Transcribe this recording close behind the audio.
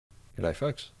G'day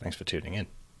folks, thanks for tuning in. In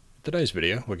today's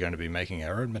video we're going to be making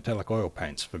our own metallic oil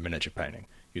paints for miniature painting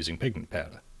using pigment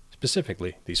powder,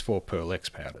 specifically these 4 Pearl X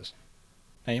powders.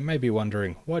 Now you may be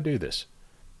wondering, why do this?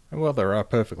 And while there are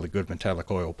perfectly good metallic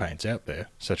oil paints out there,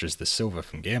 such as this silver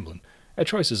from Gamblin, our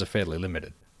choices are fairly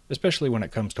limited, especially when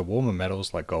it comes to warmer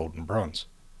metals like gold and bronze.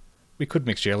 We could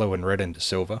mix yellow and red into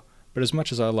silver, but as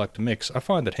much as I like to mix, I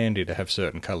find it handy to have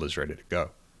certain colours ready to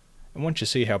go. And once you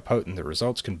see how potent the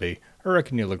results can be, I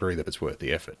reckon you'll agree that it's worth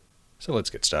the effort. So let's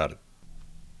get started.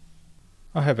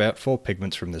 I have out 4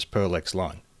 pigments from this Pearl X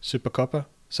line: Super Copper,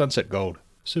 Sunset Gold,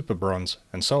 Super Bronze,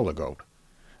 and Solar Gold.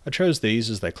 I chose these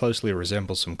as they closely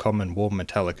resemble some common warm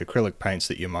metallic acrylic paints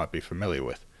that you might be familiar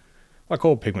with. Like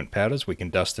all pigment powders, we can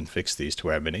dust and fix these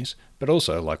to our minis, but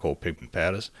also, like all pigment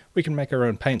powders, we can make our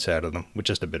own paints out of them with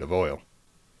just a bit of oil.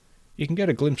 You can get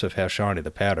a glimpse of how shiny the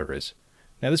powder is.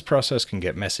 Now this process can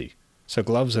get messy, so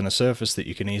gloves and a surface that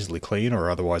you can easily clean or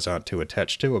otherwise aren't too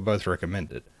attached to are both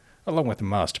recommended, along with a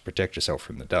mask to protect yourself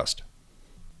from the dust.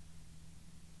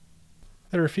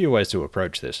 There are a few ways to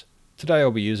approach this. Today I'll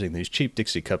be using these cheap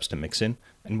Dixie cups to mix in,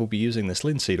 and we'll be using this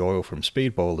linseed oil from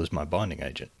Speedball as my binding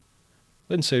agent.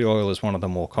 Linseed oil is one of the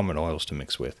more common oils to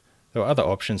mix with, though other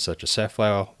options such as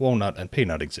safflower, walnut and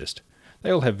peanut exist. They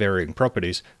all have varying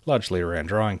properties, largely around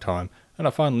drying time, and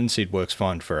I find linseed works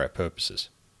fine for our purposes.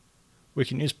 We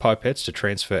can use pipettes to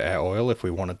transfer our oil if we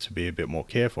wanted to be a bit more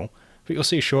careful, but you'll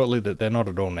see shortly that they're not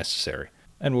at all necessary,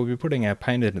 and we'll be putting our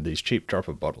paint into these cheap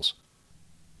dropper bottles.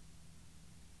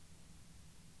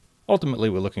 Ultimately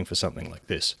we're looking for something like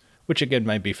this, which again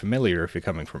may be familiar if you're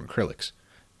coming from acrylics.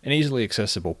 An easily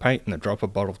accessible paint in the dropper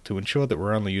bottle to ensure that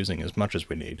we're only using as much as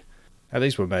we need. Now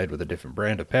these were made with a different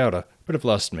brand of powder, but have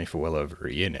lasted me for well over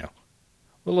a year now.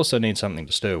 We'll also need something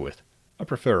to stir with. I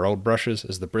prefer old brushes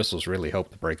as the bristles really help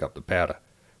to break up the powder.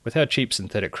 With how cheap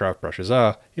synthetic craft brushes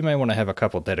are, you may want to have a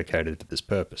couple dedicated to this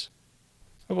purpose.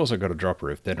 I've also got a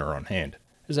dropper of thinner on hand,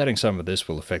 as adding some of this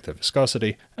will affect the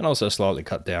viscosity and also slightly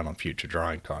cut down on future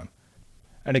drying time.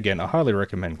 And again, I highly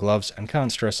recommend gloves and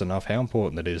can't stress enough how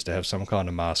important it is to have some kind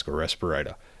of mask or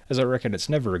respirator, as I reckon it's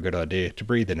never a good idea to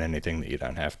breathe in anything that you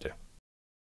don't have to.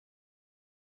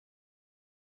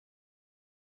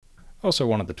 I also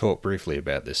wanted to talk briefly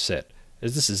about this set,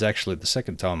 as this is actually the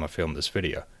second time I filmed this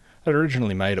video. I'd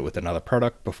originally made it with another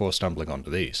product before stumbling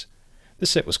onto these. This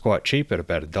set was quite cheap at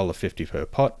about $1.50 per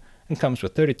pot, and comes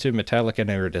with 32 metallic and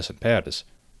iridescent powders,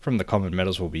 from the common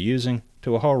metals we'll be using,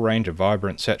 to a whole range of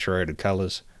vibrant saturated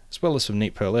colours, as well as some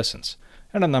neat pearlescence,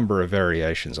 and a number of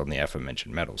variations on the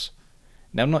aforementioned metals.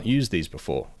 Now I've not used these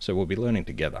before, so we'll be learning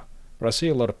together, but I see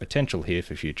a lot of potential here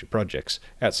for future projects,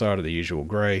 outside of the usual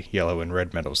grey, yellow and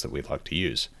red metals that we'd like to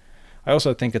use. I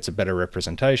also think it's a better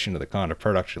representation of the kind of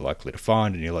product you're likely to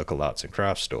find in your local arts and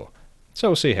crafts store, so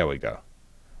we'll see how we go.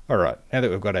 Alright, now that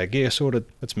we've got our gear sorted,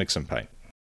 let's mix some paint.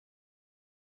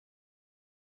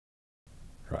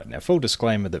 Right, now full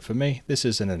disclaimer that for me, this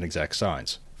isn't an exact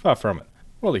science. Far from it.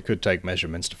 While you could take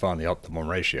measurements to find the optimal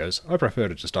ratios, I prefer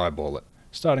to just eyeball it,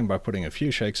 starting by putting a few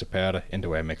shakes of powder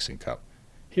into our mixing cup.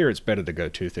 Here it's better to go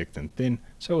too thick than thin,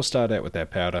 so we'll start out with our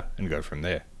powder and go from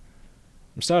there.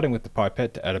 I'm starting with the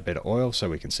pipette to add a bit of oil so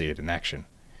we can see it in action.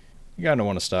 You're going to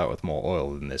want to start with more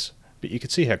oil than this, but you can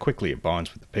see how quickly it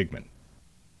binds with the pigment.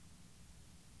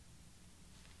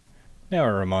 Now I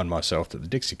remind myself that the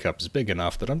Dixie cup is big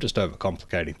enough that I'm just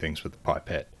overcomplicating things with the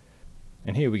pipette.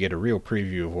 And here we get a real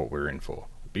preview of what we're in for,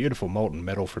 a beautiful molten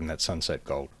metal from that Sunset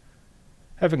Gold.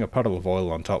 Having a puddle of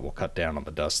oil on top will cut down on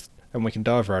the dust, and we can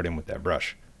dive right in with our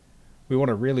brush. We want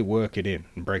to really work it in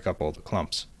and break up all the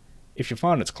clumps. If you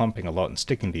find it's clumping a lot and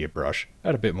sticking to your brush,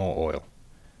 add a bit more oil.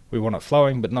 We want it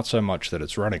flowing, but not so much that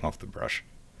it's running off the brush.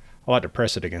 I like to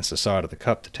press it against the side of the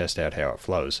cup to test out how it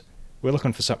flows. We're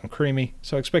looking for something creamy,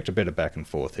 so expect a bit of back and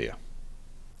forth here.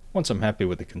 Once I'm happy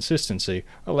with the consistency,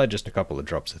 I'll add just a couple of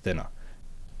drops of thinner.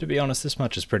 To be honest, this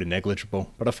much is pretty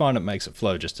negligible, but I find it makes it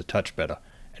flow just a touch better,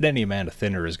 and any amount of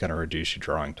thinner is going to reduce your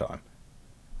drying time.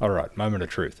 Alright, moment of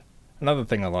truth. Another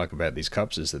thing I like about these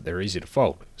cups is that they're easy to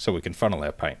fold, so we can funnel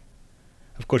our paint.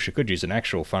 Of course you could use an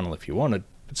actual funnel if you wanted,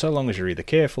 but so long as you're either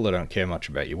careful or don't care much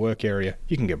about your work area,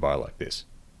 you can get by like this.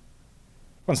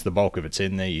 Once the bulk of it's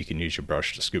in there, you can use your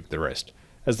brush to scoop the rest,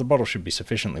 as the bottle should be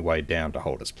sufficiently weighed down to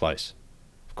hold its place.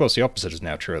 Of course the opposite is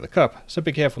now true of the cup, so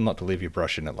be careful not to leave your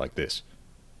brush in it like this.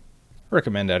 I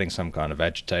recommend adding some kind of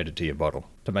agitator to your bottle,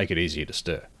 to make it easier to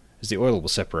stir, as the oil will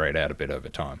separate out a bit over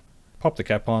time. Pop the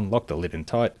cap on, lock the lid in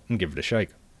tight, and give it a shake.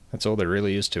 That's all there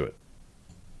really is to it.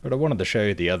 But I wanted to show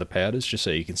you the other powders just so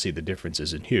you can see the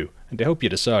differences in hue, and to help you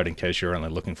decide in case you're only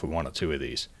looking for 1 or 2 of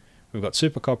these. We've got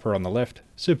Super Copper on the left,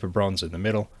 Super Bronze in the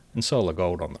middle, and Solar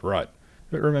Gold on the right.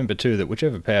 But remember too that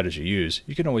whichever powders you use,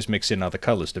 you can always mix in other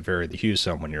colours to vary the hue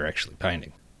some when you're actually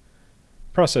painting.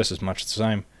 Process is much the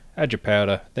same. Add your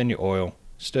powder, then your oil,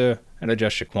 stir, and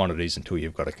adjust your quantities until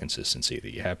you've got a consistency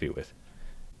that you're happy with.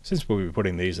 Since we'll be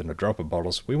putting these into dropper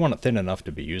bottles, we want it thin enough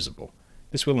to be usable.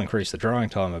 This will increase the drying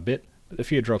time a bit, but the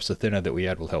few drops of thinner that we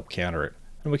add will help counter it,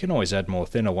 and we can always add more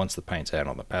thinner once the paint's out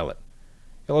on the palette.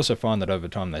 You'll also find that over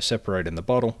time they separate in the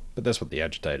bottle, but that's what the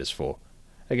agitator's for.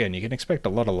 Again, you can expect a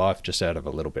lot of life just out of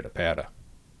a little bit of powder.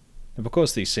 And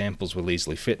because these samples will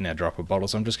easily fit in our dropper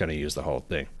bottles, I'm just going to use the whole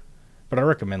thing. But I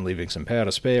recommend leaving some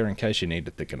powder spare in case you need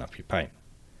to thicken up your paint.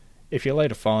 If you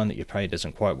later find that your paint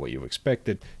isn't quite what you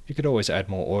expected, you could always add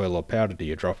more oil or powder to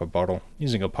your dropper bottle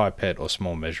using a pipette or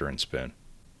small measuring spoon.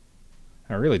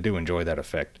 I really do enjoy that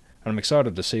effect, and I'm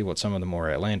excited to see what some of the more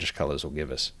outlandish colours will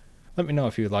give us. Let me know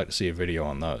if you'd like to see a video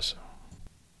on those.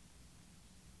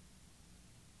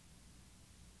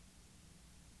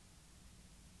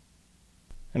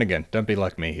 And again, don't be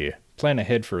like me here. Plan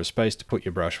ahead for a space to put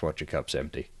your brush once your cup's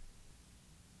empty.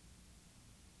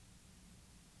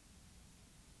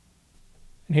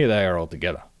 And here they are all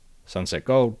together. Sunset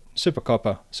Gold, Super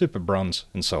Copper, Super Bronze,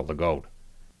 and Solar Gold.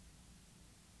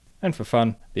 And for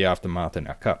fun, the aftermath in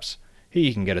our cups. Here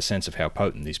you can get a sense of how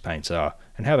potent these paints are,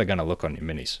 and how they're going to look on your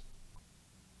minis.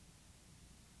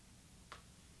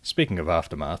 Speaking of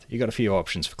aftermath, you got a few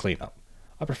options for cleanup.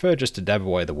 I prefer just to dab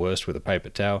away the worst with a paper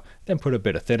towel, then put a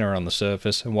bit of thinner on the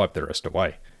surface and wipe the rest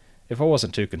away. If I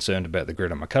wasn't too concerned about the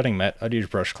grit on my cutting mat, I'd use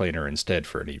brush cleaner instead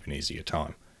for an even easier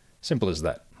time. Simple as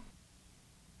that.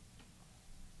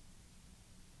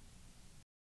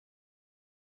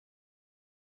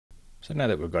 So now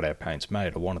that we've got our paints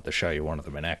made, I wanted to show you one of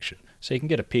them in action, so you can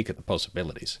get a peek at the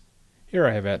possibilities. Here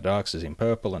I have our darks in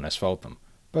purple and asphaltum,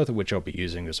 both of which I'll be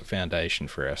using as a foundation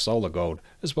for our Solar Gold,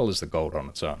 as well as the gold on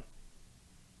its own.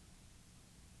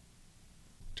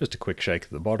 Just a quick shake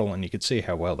of the bottle and you can see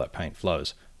how well that paint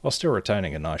flows, while still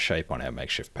retaining a nice shape on our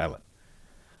makeshift palette.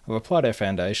 I've applied our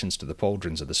foundations to the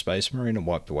pauldrons of the Space Marine and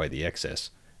wiped away the excess,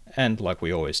 and like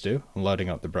we always do, I'm loading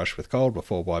up the brush with gold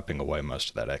before wiping away most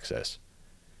of that excess.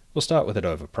 We'll start with it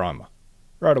over primer.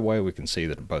 Right away we can see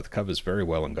that it both covers very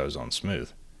well and goes on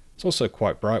smooth. It's also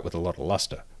quite bright with a lot of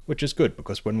luster, which is good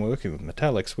because when we're working with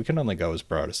metallics we can only go as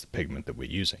bright as the pigment that we're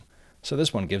using, so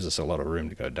this one gives us a lot of room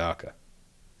to go darker.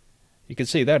 You can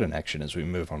see that in action as we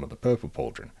move on to the purple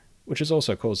pauldron, which is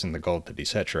also causing the gold to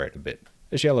desaturate a bit,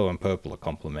 as yellow and purple are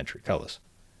complementary colours.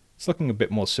 It's looking a bit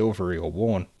more silvery or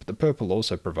worn, but the purple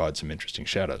also provides some interesting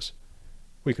shadows.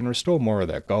 We can restore more of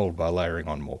that gold by layering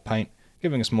on more paint,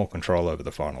 giving us more control over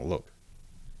the final look.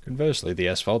 Conversely, the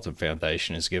asphaltum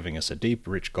foundation is giving us a deep,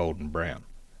 rich golden brown.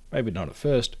 Maybe not at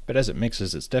first, but as it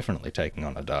mixes it's definitely taking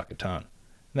on a darker tone,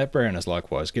 and that brown is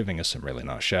likewise giving us some really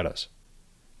nice shadows.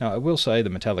 Now I will say the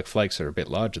metallic flakes are a bit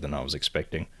larger than I was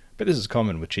expecting, but this is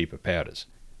common with cheaper powders.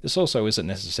 This also isn't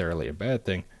necessarily a bad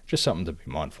thing, just something to be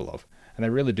mindful of, and they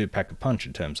really do pack a punch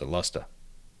in terms of luster.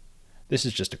 This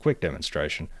is just a quick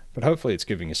demonstration, but hopefully it's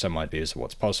giving you some ideas of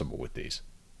what's possible with these.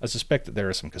 I suspect that there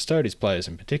are some Custodes players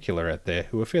in particular out there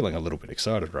who are feeling a little bit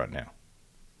excited right now.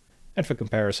 And for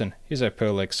comparison, here's our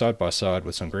Pearl side by side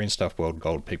with some Green Stuff World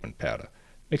Gold pigment powder,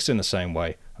 mixed in the same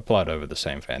way, applied over the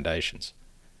same foundations.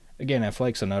 Again, our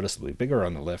flakes are noticeably bigger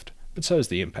on the left, but so is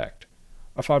the impact.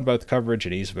 I find both coverage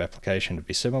and ease of application to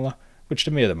be similar, which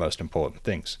to me are the most important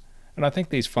things, and I think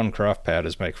these fun craft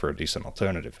powders make for a decent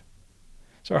alternative.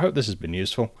 So I hope this has been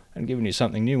useful, and given you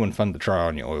something new and fun to try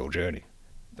on your oil journey.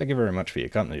 Thank you very much for your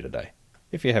company today.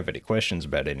 If you have any questions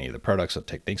about any of the products or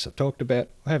techniques I've talked about,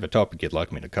 or have a topic you'd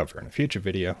like me to cover in a future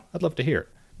video, I'd love to hear it.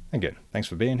 Again, thanks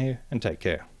for being here, and take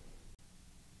care.